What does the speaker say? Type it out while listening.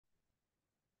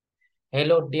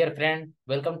Hello dear friend,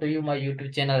 welcome to you my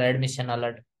YouTube channel admission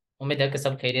alert. उम्मीद है कि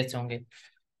सब खैरियत से होंगे।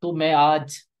 तो मैं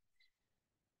आज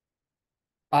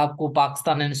आपको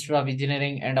Pakistan institute of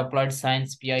engineering and applied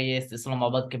science PIES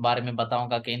Islamabad के बारे में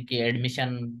बताऊंगा कि इनकी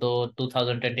एडमिशन तो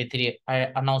 2023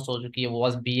 अनाउंस हो चुकी है। वो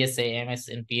was BSc MS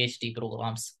in PhD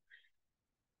programmes.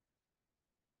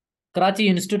 Karachi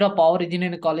institute of power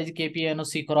engineering college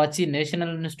KPNOC, Karachi national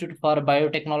institute for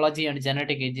biotechnology and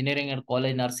genetic engineering and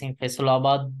college nursing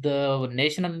Faisalabad,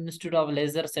 national institute of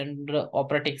ledgers and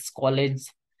ऑपरेटिक्स college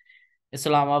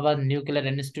Islamabad, nuclear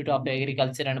institute of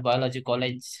agriculture and biology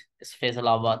college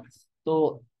Faisalabad.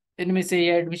 तो इनमें से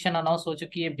ये admission announce हो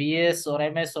चुकी है। BS और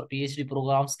MS और PhD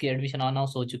programmes की एडमिशन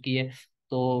अनाउंस हो चुकी है।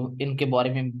 तो इनके बारे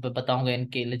में बताऊंगा,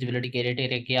 इनके एलिजिबिलिटी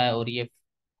क्राइटेरिया क्या है, और ये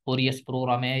 4 इयर्स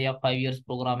प्रोग्राम है या 5 इयर्स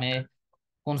प्रोग्राम है,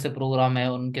 कौन से प्रोग्राम है,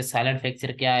 उनके साइलेंट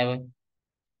फ्रैक्चर क्या है,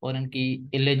 और इनकी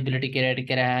एलिजिबिलिटी क्राइटेरिया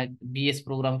क्या है। BS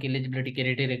प्रोग्राम की एलिजिबिलिटी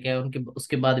क्राइटेरिया क्या है उनके,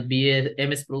 उसके बाद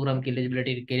MS प्रोग्राम की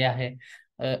एलिजिबिलिटी क्या है,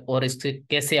 और इससे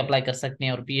कैसे अप्लाई कर सकते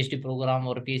हैं। और PhD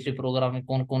प्रोग्राम में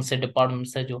कौन कौन से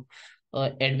डिपार्टमेंट्स है जो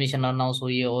एडमिशन अनाउंस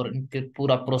हुई है, और इनके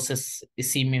पूरा प्रोसेस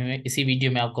इसी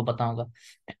वीडियो में आपको बताऊंगा।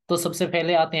 तो सबसे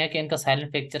पहले आते हैं कि इनका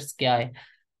साइलेंट फ्रैक्चर्स क्या है।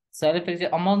 Self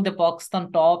among the Pakistan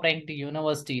top ranked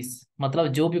universities, मतलब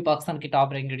जो भी पाकिस्तान की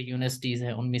टॉप रैंक्ड यूनिवर्सिटीज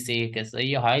है उनमें से एक है। सही,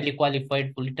 ये highly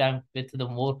qualified full time with the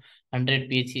more 100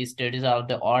 PhD studies of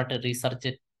the art research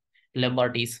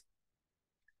laboratories.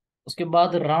 उसके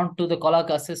बाद राउंड टू द कॉला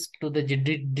का assist to the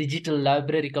digital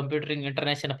library कंप्यूटरिंग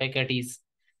international faculties,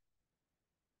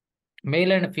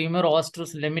 male and female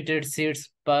hostels limited seats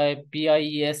bye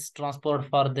PIES transport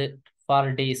for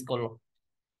day scholar.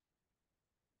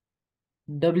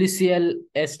 WCL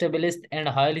established and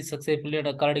highly successful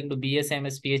according to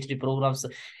BSMS PhD programs.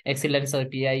 Excellence of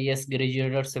PIES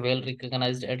graduates well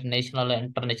recognized at national and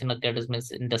international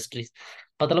academic industries.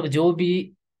 मतलब जो भी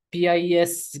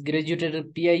PIES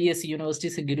university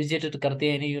से graduated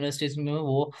करते हैं इन universities में,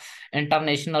 वो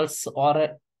internationals और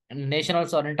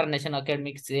international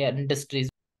academics industries.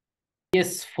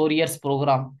 Yes, 4 years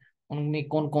programme, उनमें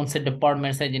कौन कौन से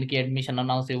डिपार्टमेंट्स हैं जिनकी एडमिशन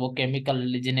अनाउंस है। वो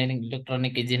chemical engineering,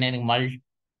 electronic engineering,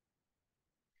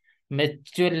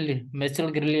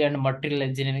 mutual and material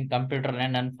engineering, computer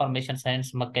and information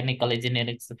science, mechanical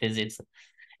engineering, physics.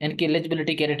 इनकी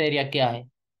एलिजिबिलिटी क्राइटेरिया क्या है।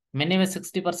 Minimum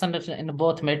 60% in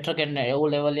both matric and O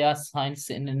level या साइंस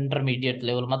इन इंटरमीडिएट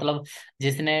लेवल, मतलब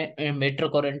जिसने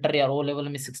मैट्रिक और इंटर या O लेवल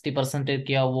में 60%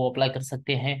 किया वो अप्लाई कर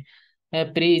सकते हैं।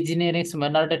 Pre engineering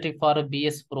minority for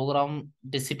BS programme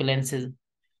discipline.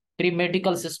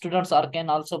 Pre-medical students are can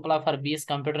also apply for BS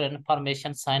computer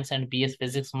information science and BS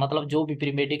physics, मतलब जो भी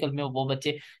प्री मेडिकल में वो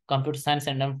बच्चे computer science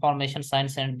and information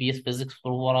science and BS physics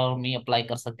programme में apply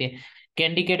कर सकते हैं।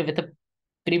 Candidate with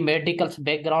pre medical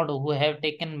background who have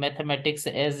taken mathematics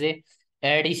as a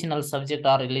additional subject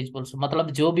are eligible,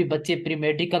 मतलब जो भी बच्चे प्री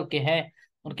मेडिकल के हैं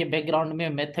उनके बैकग्राउंड में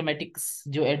मैथमेटिक्स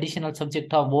जो एडिशनल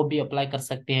सब्जेक्ट था वो भी अप्लाई कर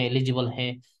सकते हैं, एलिजिबल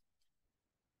है।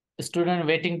 Student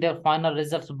waiting their final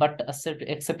results but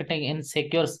accepting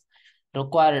insecures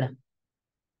required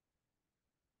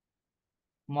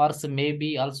marks may be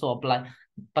also apply,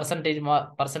 percentage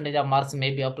of marks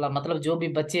may be apply, मतलब जो भी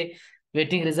बच्चे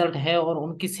वेटिंग रिजल्ट है और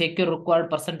उनकी सिक्योर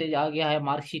रिक्वायर्ड परसेंटेज आ गया है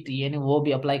मार्कशीट, यानी वो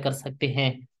भी अप्लाई कर सकते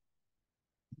हैं।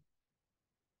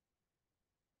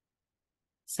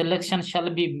 Selection shall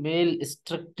be made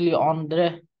strictly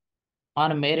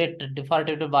on merit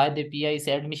defaulted by the PI's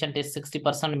admission test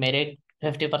 60% merit,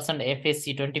 50%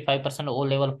 FSC, 25% O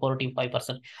level,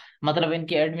 45%। मतलब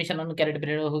इनकी एडमिशन उन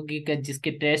कैटेगरी में होगी कि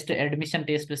जिसके टेस्ट एडमिशन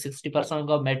टेस्ट पे 60%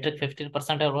 होगा, मैट्रिक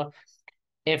 15% है, और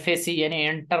FSC यानी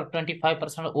इंटर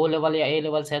 25%, O लेवल या A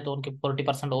लेवल से है तो उनके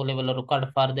 40% O level record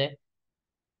for the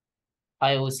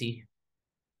IOC।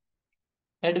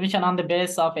 Admission on the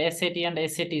base of SAT and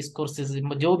SAT courses,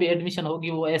 जो भी एडमिशन होगी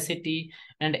वो SAT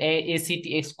and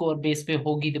ACT score base पे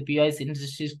होगी। The PIS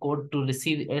industry code to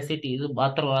receive SAT is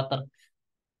 72।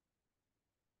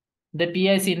 The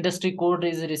PIS industry code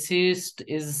is received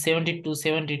is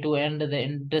 7272 and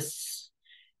the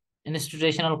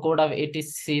institutional code of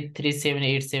ATC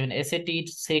 3787। SAT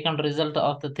second result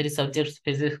of the three subjects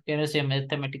physics, chemistry and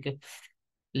mathematics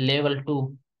level 2,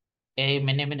 a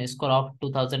minimum score of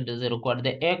 2000 is required.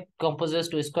 The A composite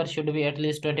to score should be at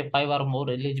least 25 or more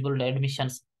eligible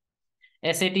admissions.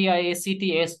 SAT or ACT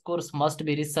scores must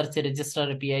be research register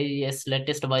PIS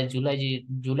latest by July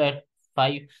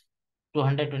 5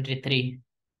 223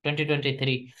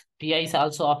 2023. PIS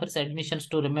also offers admissions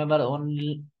to remember on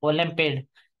Olympiad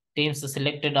teams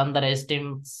selected under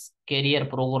STEM career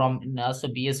program in also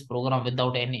BS program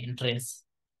without any entrance.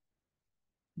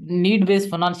 Need-based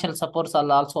financial supports are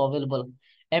also available.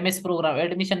 MS program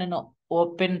admission in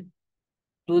open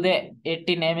to the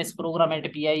 18 MS program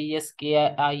at PIES,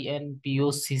 KIN,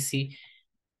 POCC,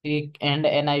 and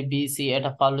NIBC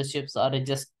at fellowships are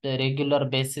just regular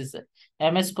basis.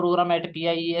 MS program at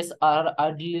PIES are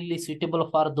ideally suitable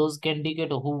for those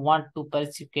candidates who want to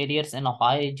pursue careers in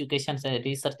higher education,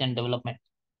 research and development.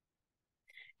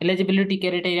 Eligibility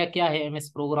criteria क्या है MS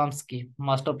programmes की,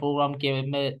 master programme के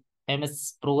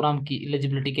MS programme की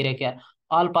eligibility criteria क्या है?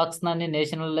 All Pakistani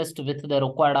nationalist with the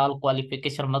required all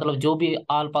qualification, मतलब जो भी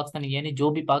ऑल पाकिस्तानी यानी जो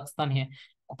भी पाकिस्तानी है,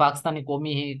 पाकिस्तानी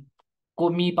कौमी है,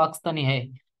 कौमी पाकिस्तानी है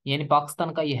यानी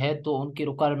पाकिस्तान का ही है, तो उनकी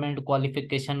रिक्वायरमेंट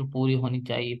क्वालिफिकेशन पूरी होनी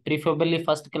चाहिए। Preferably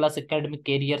first class academic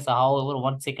career, however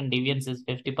 1 second डिविएंस is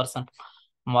 50%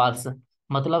 marks,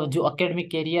 मतलब जो एकेडमिक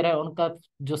कैरियर है उनका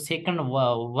जो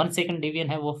 1 सेकंड डिवीजन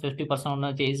है वो 50%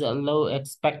 होना चाहिए। Is allow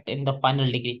expect in the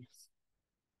final decree,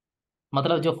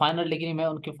 मतलब जो फाइनल डिग्री में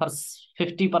उनकी फर्स्ट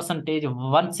 50%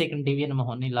 1 सेकंड डिवीजन में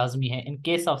होनी लाजमी है। In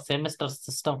case of semester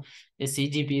system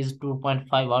CGP is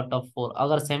 2.5 out of 4,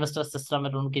 अगर सेमेस्टर सिस्टम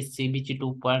है तो उनकी CBG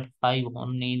 2.5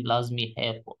 होनी लाजमी है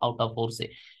आउट ऑफ 4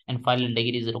 से। And final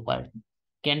decree is required.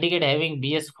 Candidate having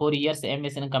BS 4 years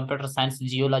MS in computer science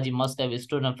geology must have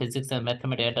student physics and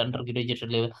mathematics at undergraduate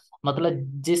level, मतलब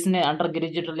जिसने अंडर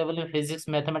ग्रेजुएट लेवल में फिजिक्स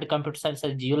मैथमेटिक्स कंप्यूटर साइंस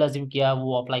और geology में किया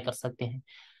वो apply कर सकते हैं।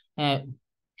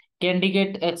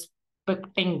 Candidate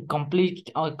expecting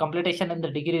completion in the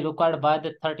degree required by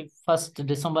the 31st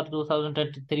December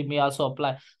 2023 may also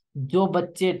apply, जो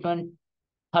बच्चे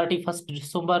 31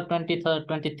 दिसंबर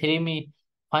 2023 में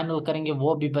फाइनल करेंगे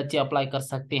वो भी बच्चे अप्लाई कर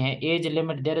सकते हैं। Age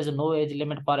limit, there is no age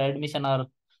limit for admission और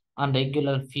ऑन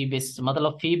रेगुलर फी बेसिस,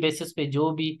 मतलब फी बेसिस पे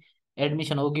जो भी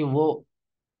एडमिशन होगी वो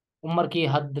उम्र की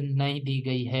हद नहीं दी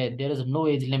गई है, there is no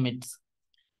as limits.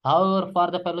 However,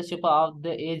 for the fellowship of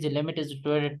the age limit is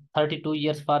 32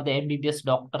 years for the MBBS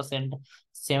doctors and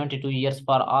 72 years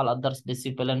for all other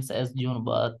disciplines as June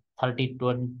 30,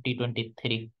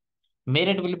 2023।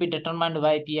 Merit will be determined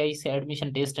by PI से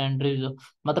admission test and review,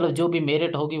 मतलब जो भी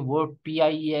merit होगी वो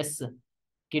PIES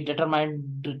की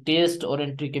determined test और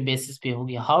entry के basis पे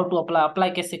होगी। हाउ टू अप्लाई, अप्लाई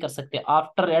कैसे कर सकते हैं?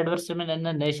 After advertisement in the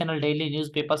national daily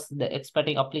newspapers the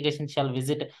expecting application shall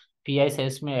visit PI से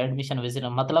इसमें एडमिशन विजिट,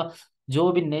 मतलब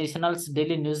जो भी नेशनल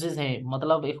डेली न्यूज़ेस है,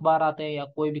 मतलब अखबार आते हैं या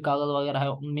कोई भी कागज वगैरह है,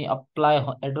 उनमें अप्लाई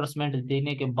एडवर्टाइजमेंट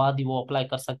देने के बाद ही वो अप्लाई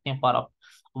कर सकते हैं फॉर,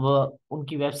 वो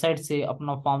उनकी वेबसाइट से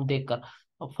अपना फॉर्म देखकर।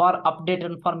 For update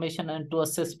information and to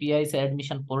assess PI से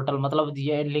एडमिशन पोर्टल, मतलब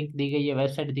ये लिंक दी गई है,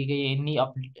 वेबसाइट दी गई है, इन्हीं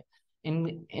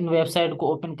इन इन वेबसाइट को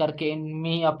ओपन करके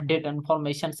इनमें update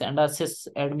information and assess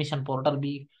admission portal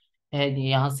भी है,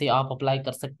 यहाँ से आप अप्लाई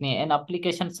कर सकते हैं। An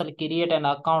application shall create an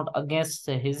account against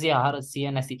his या हर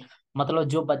CNIC, मतलब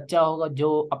जो बच्चा होगा,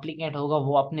 जो अप्लीकेंट होगा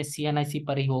वो अपने CNIC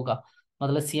पर ही होगा,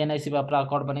 मतलब CNIC पे अपना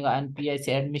अकाउंट बनेगा। एंड PI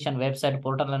से admission website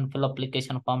portal and fill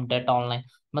application form data online,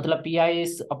 मतलब PI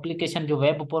एप्लीकेशन जो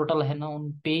वेब पोर्टल है ना,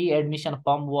 उन पे ही एडमिशन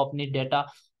फॉर्म वो अपनी डेटा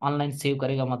ऑनलाइन सेव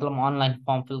करेगा, मतलब ऑनलाइन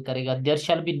फॉर्म फिल करेगा। There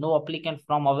shall be no applicant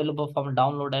form available form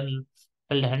download and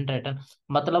field hand written,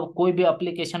 मतलब कोई भी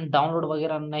एप्लीकेशन डाउनलोड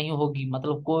वगैरह नहीं होगी,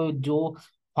 मतलब कोई जो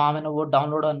फॉर्म है ना वो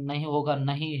डाउनलोड नहीं होगा,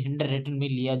 नहीं हैंड रिटन में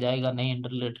लिया जाएगा, नहीं हैंड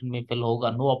रिटन में फिल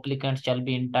होगा। No applicant shall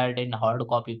be इंटायर्ड in hard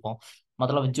copy form,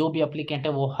 मतलब जो भी एप्लीकेंट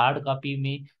है वो हार्ड कॉपी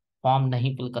में फॉर्म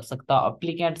नहीं फिल कर सकता।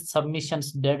 Applicant submission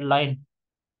deadline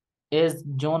is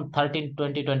June 13,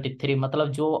 2023,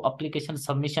 मतलब जो एप्लीकेशन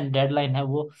सबमिशन डेडलाइन है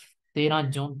वो 13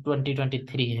 जून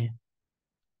 2023 है।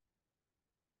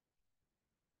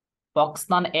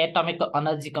 Pakistan atomic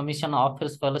energy commission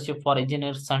offers fellowship for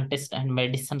engineer scientist and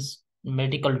medicine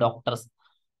medical doctors.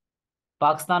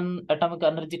 Pakistan atomic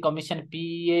energy commission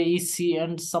PAEC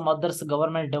and some others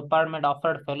government department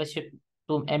offered fellowship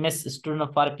to MS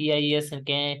student for PIES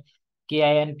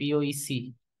KIN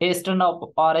POEC। A student of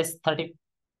RS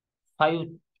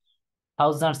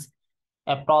 35,000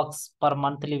 approx per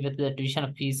monthly with the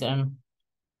tuition fees and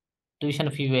tuition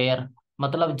fee where,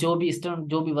 मतलब जो भी student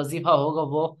जो भी वजीफा होगा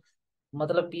वो,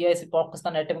 मतलब PI से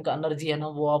पाकिस्तान एटम का एनर्जी है ना,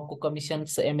 वो आपको कमीशन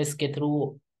MS के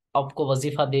थ्रू आपको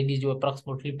वजीफा देगी जो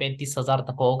अप्रोक्सीमेटली 35,000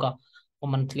 तक होगा, वो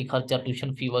मंथली खर्चा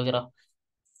ट्यूशन फी वगैरह।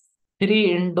 फ्री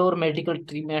इंडोर मेडिकल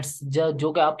ट्रीटमेंट्स,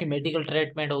 जो कि आपकी मेडिकल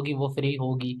ट्रीटमेंट होगी वो फ्री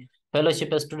होगी।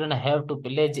 Fellowship student have to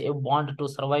plays a bond to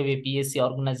survive A PSC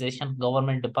organisation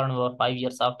government department for 5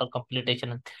 years after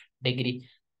completion degree,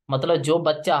 मतलब जो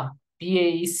बच्चा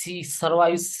PAEC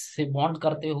सर्वाइव से बॉन्ड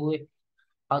करते हुए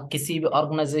किसी भी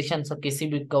ऑर्गेनाइजेशन से किसी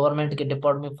भी गवर्नमेंट के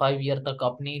डिपार्टमेंट 5 year तक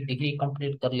अपनी डिग्री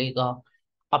कंप्लीट कर लेगा।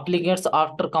 अप्लीकेट्स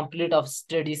after complete of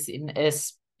studies in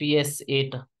SPS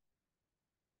 8,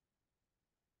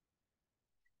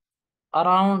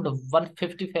 around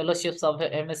 150 fellowships of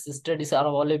MS studies are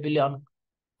available on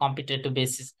competitive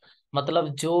basis, मतलब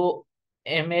जो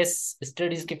एमएस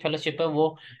स्टडीज की फेलोशिप है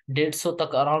वो 150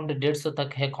 तक, अराउंड 150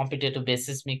 तक है कॉम्पिटेटिव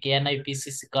बेसिस में। के N I P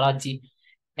C Karachi,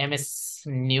 MS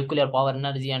nuclear power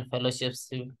energy and fellowships,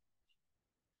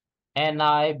 N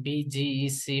I B जी ई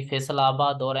सी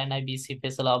फैसलाबाद और N I B C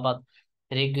Faisalabad,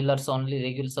 regulars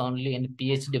only in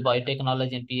PhD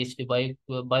biotechnology and PhD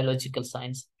biological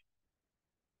science.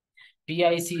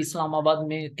 PIC Islamabad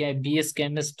में BS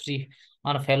chemistry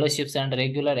on fellowships and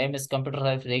regular, MS computer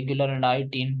science regular and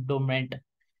IT endowment,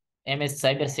 MS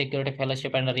cyber security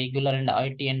fellowship and regular and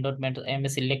IT endowment,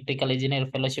 MS electrical engineer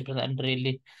fellowship and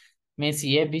relief, means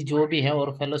ये भी जो भी है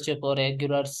और fellowship और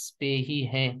regulars पे ही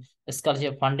है।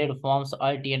 Scholarship funded forms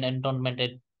IT and endowment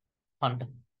fund,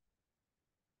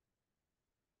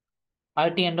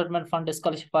 IT endowment fund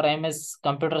scholarship for MS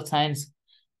computer science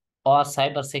और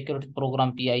साइबर सिक्योरिटी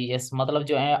प्रोग्राम पीआईएस। मतलब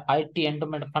जो है आईटी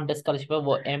एंडोमेंट फंड स्कॉलरशिप है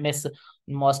वो एमएस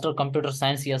मास्टर कंप्यूटर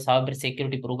साइंस या साइबर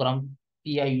सिक्योरिटी प्रोग्राम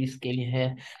पीआईएस के लिए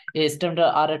है। ये standard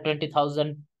are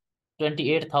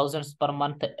 28,000 per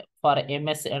month for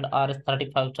MS and are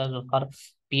 35,000 for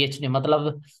PhD.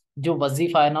 मतलब जो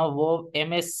वजीफा है ना वो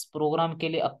एमएस प्रोग्राम के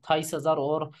लिए 28,000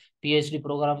 और पीएचडी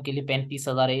प्रोग्राम के लिए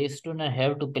 35,000 है। Student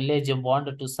have to pledge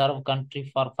bond to serve country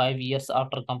for 5 years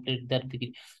after complete their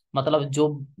degree. मतलब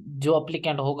जो जो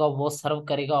अप्लीकेंट होगा वो सर्व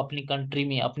करेगा अपनी कंट्री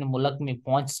में, अपने मुल्क में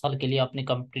 5 साल के लिए अपनी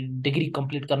कंप्लीट डिग्री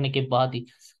कंप्लीट करने के बाद ही।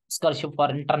 स्कॉलरशिप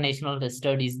फॉर इंटरनेशनल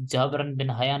स्टडीज, जबरन बिन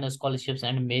हयान स्कॉलरशिप्स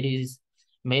एंड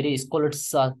मेरी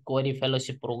scholars query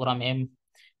fellowship programme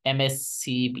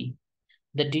MSCEB।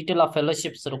 The detail of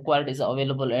fellowships required is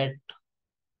available at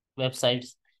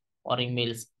websites or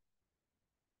emails.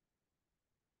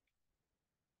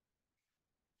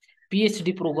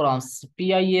 PhD programs.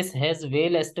 PIES has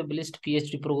well-established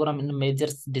PhD program in major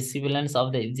disciplines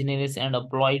of the engineering and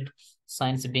applied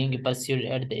science being pursued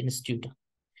at the institute.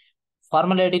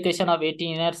 Formal education of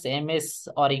 18 years MS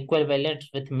or equivalent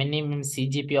with minimum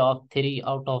CGPA of 3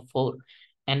 out of 4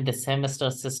 and the semester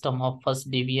system of first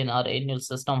division or annual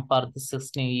system for the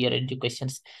 16-year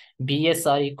educations. BS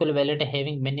or equivalent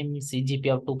having minimum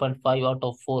CGPA of 2.5 out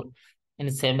of 4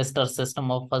 in semester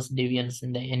system of first divisions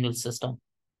in the annual system.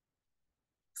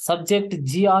 Subject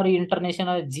GRE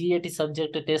International GAT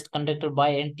subject test conducted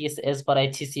by NTS as per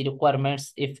HEC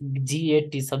requirements. If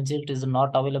GAT subject is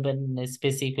not available in a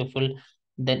specific field,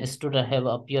 then student have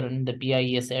appear in the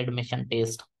PIES admission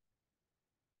test.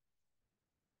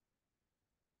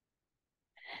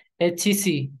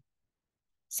 HEC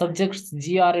subjects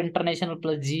GR International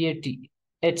plus GAT.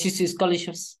 HEC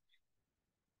scholarships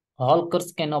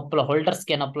holders can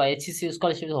apply. HEC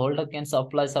scholarship holder can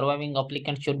apply. Surviving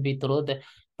applicant should be through the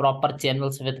proper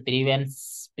channels with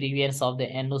previous of the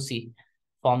NOC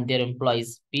from their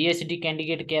employees. PhD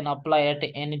candidate can apply at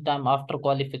any time after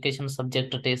qualification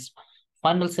subject to test.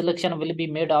 Final selection will be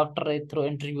made after through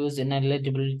interviews in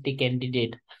eligibility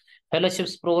candidate.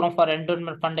 Fellowships programme for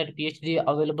endowment funded PhD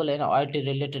available in IT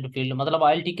related field. मतलब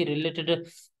IT के related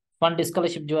fund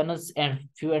scholarship जो है ना and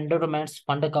few endowments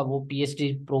fund का वो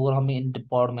PhD programme में इन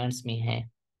departments में है।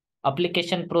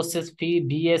 Application process fee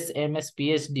BS MS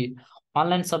PhD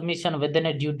online submission with in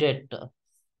A due date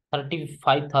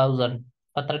 35,000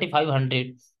 और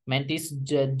 3,500। 35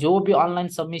 जो भी online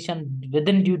submission with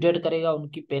in due date करेगा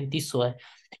उनकी 3500 है।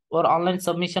 और online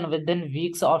submission with in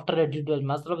weeks after due date,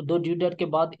 मतलब 2 ड्यू डेट के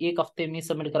बाद 1 हफ्ते में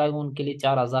सबमिट कराएगा उनके लिए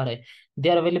 4,000 है।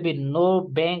 There will be no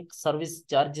bank service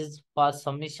charges for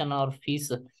submission और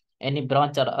फीस एनी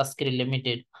ब्रांच और अस्क्री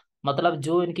लिमिटेड। मतलब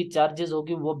जो इनकी चार्जेस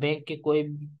होगी वो बैंक के कोई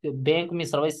बैंक में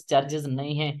सर्विस चार्जेस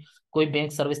नहीं है, कोई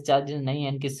बैंक सर्विस चार्जेस नहीं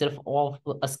है इनकी, सिर्फ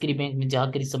ऑफ अस्क्री बैंक में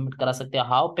जाकर सबमिट करा सकते हैं।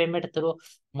 How payment through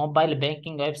mobile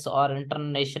banking apps और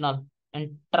international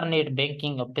internet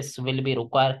banking apps will be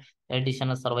require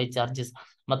additional service charges.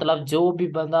 मतलब जो भी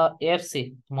बंदा ऐप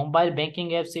से, मोबाइल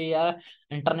बैंकिंग ऐप से या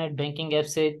इंटरनेट बैंकिंग ऐप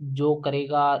से जो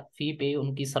करेगा फी पे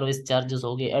उनकी सर्विस चार्जेस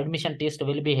होगी। Admission test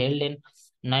will be held in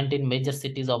 19 major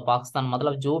cities of Pakistan.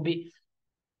 मतलब जो भी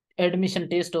एडमिशन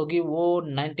टेस्ट होगी वो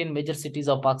 19 मेजर सिटीज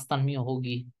ऑफ पाकिस्तान में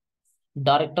होगी।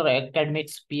 Director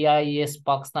academics PIES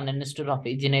Pakistan institute of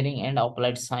engineering and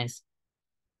applied science.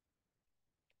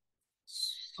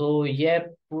 सो ये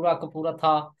पूरा का पूरा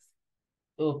था।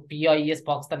 तो PIES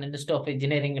Pakistan institute of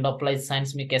engineering and applied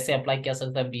science में कैसे अप्लाई किया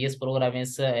सकता है बीएस प्रोग्राम,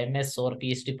 MS और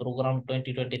PhD प्रोग्राम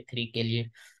 2023 के लिए।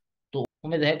 तो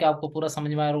उम्मीद है कि आपको पूरा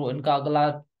समझ में आया और इनका अगला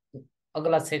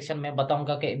अगला सेक्शन में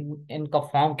बताऊंगा कि इनका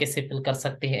फॉर्म कैसे फिल कर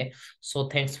सकते हैं। So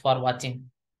thanks for watching.